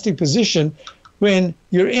fantastic position when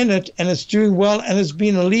you're in it and it's doing well and it's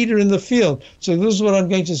been a leader in the field. So this is what I'm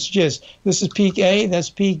going to suggest. This is peak A, that's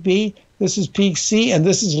peak B, this is peak C, and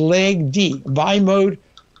this is leg D, buy mode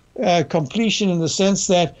completion in the sense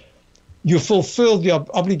that you fulfill the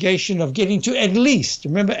obligation of getting to at least,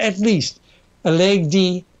 remember, at least a leg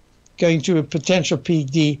D going to a potential peak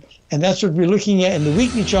D. And that's what we're looking at. And the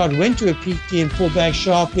weekly chart went to a peak D and pulled back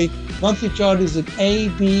sharply. Monthly chart is at A,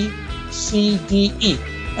 B, C, D, E.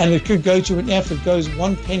 And it could go to an F. It goes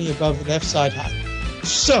 1 penny above the left side high.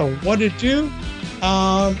 So what to do?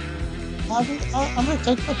 I'm going to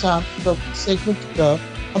take my time for the segment to go.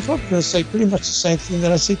 I'm probably going to say pretty much the same thing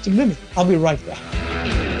that I said to Mimi. I'll be right back.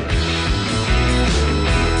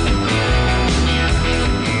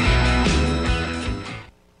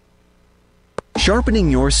 Sharpening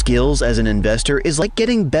your skills as an investor is like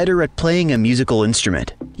getting better at playing a musical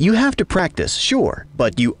instrument. You have to practice, sure,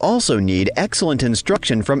 but you also need excellent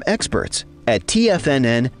instruction from experts. At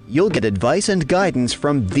TFNN, you'll get advice and guidance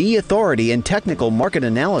from the authority in technical market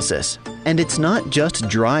analysis. And it's not just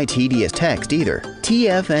dry, tedious text either.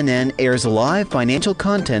 TFNN airs live financial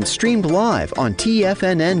content streamed live on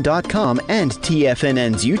TFNN.com and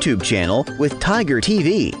TFNN's YouTube channel with Tiger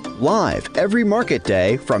TV, live every market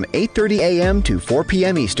day from 8:30 a.m. to 4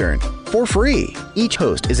 p.m. Eastern, for free. Each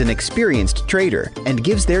host is an experienced trader and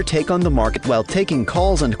gives their take on the market while taking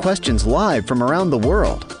calls and questions live from around the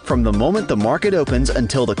world. From the moment the market opens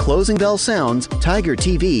until the closing bell sounds, Tiger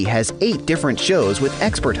TV has 8 different shows with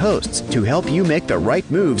expert hosts to help you make the right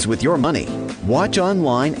moves with your money. Watch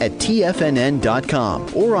online at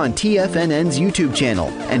TFNN.com or on TFNN's YouTube channel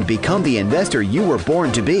and become the investor you were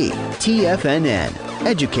born to be. TFNN,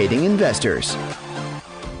 educating investors.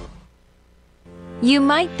 You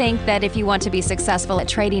might think that if you want to be successful at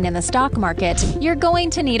trading in the stock market, you're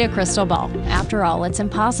going to need a crystal ball. After all, it's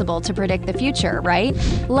impossible to predict the future, right?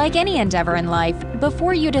 Like any endeavor in life,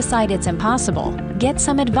 before you decide it's impossible, get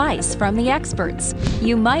some advice from the experts.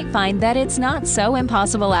 You might find that it's not so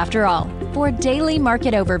impossible after all. For daily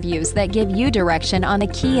market overviews that give you direction on the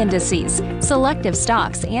key indices, selective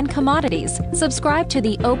stocks, and commodities, subscribe to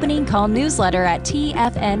the Opening Call newsletter at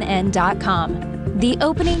TFNN.com. The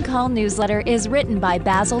Opening Call newsletter is written by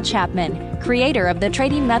Basil Chapman, creator of the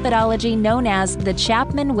trading methodology known as the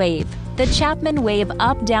Chapman Wave. The Chapman Wave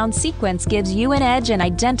up-down sequence gives you an edge in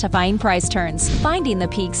identifying price turns, finding the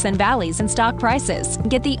peaks and valleys in stock prices.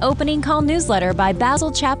 Get the Opening Call newsletter by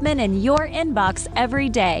Basil Chapman in your inbox every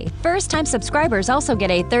day. First-time subscribers also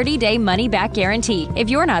get a 30-day money-back guarantee. If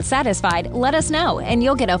you're not satisfied, let us know, and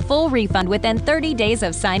you'll get a full refund within 30 days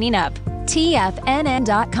of signing up.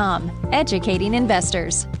 TFNN.com, educating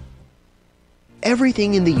investors.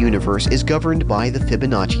 Everything in the universe is governed by the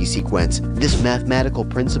Fibonacci sequence. This mathematical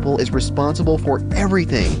principle is responsible for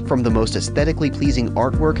everything from the most aesthetically pleasing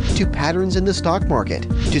artwork to patterns in the stock market.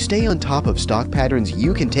 To stay on top of stock patterns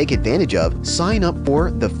you can take advantage of, sign up for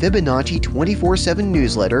the Fibonacci 24/7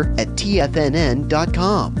 newsletter at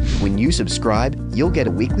TFNN.com. When you subscribe, you'll get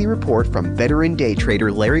a weekly report from veteran day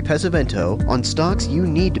trader Larry Pesavento on stocks you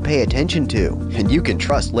need to pay attention to. And you can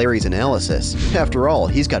trust Larry's analysis. After all,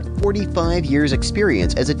 he's got 45 years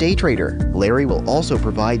experience as a day trader. Larry will also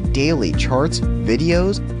provide daily charts,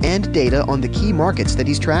 videos, and data on the key markets that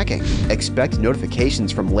he's tracking. Expect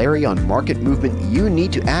notifications from Larry on market movement you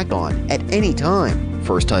need to act on at any time.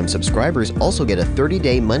 First-time subscribers also get a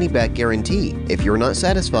 30-day money-back guarantee. If you're not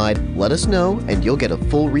satisfied, let us know and you'll get a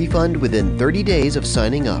full refund within 30 days of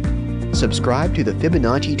signing up. Subscribe to the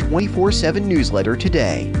Fibonacci 24/7 newsletter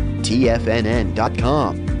today.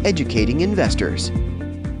 TFNN.com, educating investors.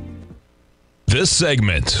 This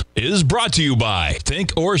segment is brought to you by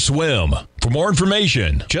Thinkorswim. For more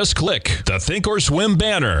information, just click the Thinkorswim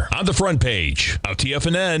banner on the front page of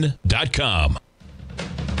TFNN.com.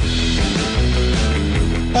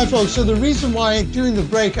 Hi folks, so the reason why during the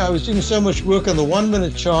break I was doing so much work on the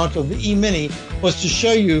 1-minute chart of the E-mini was to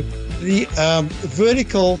show you the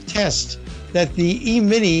vertical test that the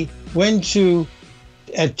E-mini went to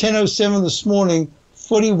at 10:07 this morning,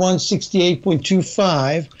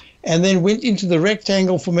 4168.25, and then went into the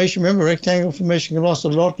rectangle formation. Remember, rectangle formation can last a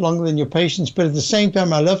lot longer than your patience, but at the same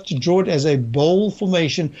time, I love to draw it as a bowl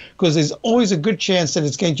formation because there's always a good chance that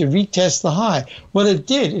it's going to retest the high. Well, it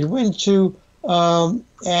did. It went to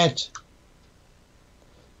at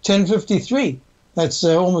 10:53. That's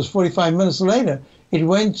almost 45 minutes later. It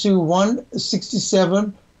went to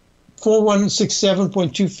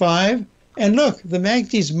 4167.25. And look, the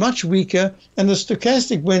MACD is much weaker, and the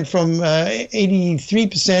stochastic went from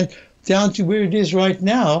 83% down to where it is right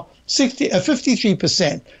now,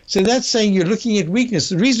 53%. So that's saying you're looking at weakness.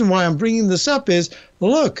 The reason why I'm bringing this up is,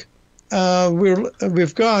 look,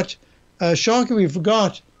 we've got Sharky, we've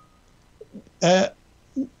got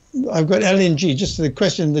I've got LNG. Just the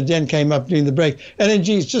question that then came up during the break.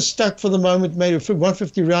 LNG is just stuck for the moment, made a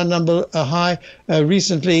 150 round number high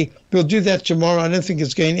recently. We'll do that tomorrow. I don't think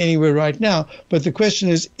it's going anywhere right now. But the question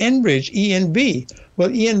is Enbridge, ENB. Well,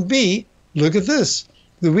 ENB, look at this.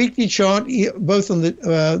 The weekly chart, both on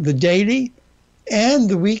the daily and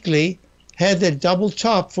the weekly, had that double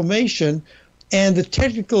top formation, and the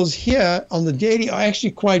technicals here on the daily are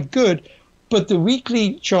actually quite good, but the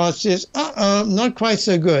weekly chart says, not quite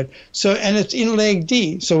so good. So, and it's in leg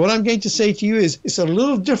D. So what I'm going to say to you is it's a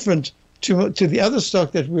little different to the other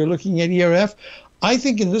stock that we're looking at, ERF. I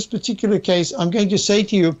think in this particular case, I'm going to say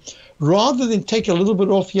to you, rather than take a little bit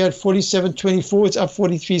off here at 47.24, it's up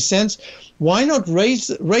 43 cents. Why not raise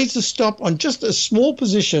the stop on just a small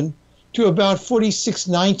position to about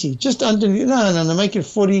 46.90, just under, no, make it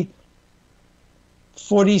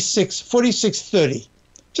 46.30.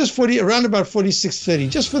 Just around about 46.30,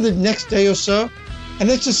 just for the next day or so. And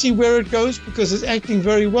let's just see where it goes, because it's acting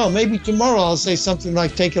very well. Maybe tomorrow I'll say something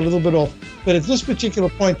like take a little bit off. But at this particular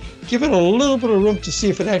point, give it a little bit of room to see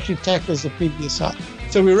if it actually tackles the previous high.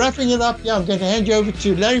 So we're wrapping it up. Yeah, I'm going to hand you over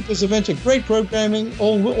to Larry Pesavento. Great programming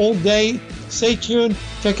all day. Stay tuned.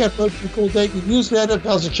 Check out Broken All Day, the newsletter.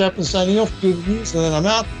 Basil Chapman signing off. Do the news, and then I'm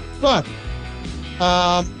out. But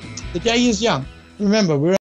the day is young. Remember, we're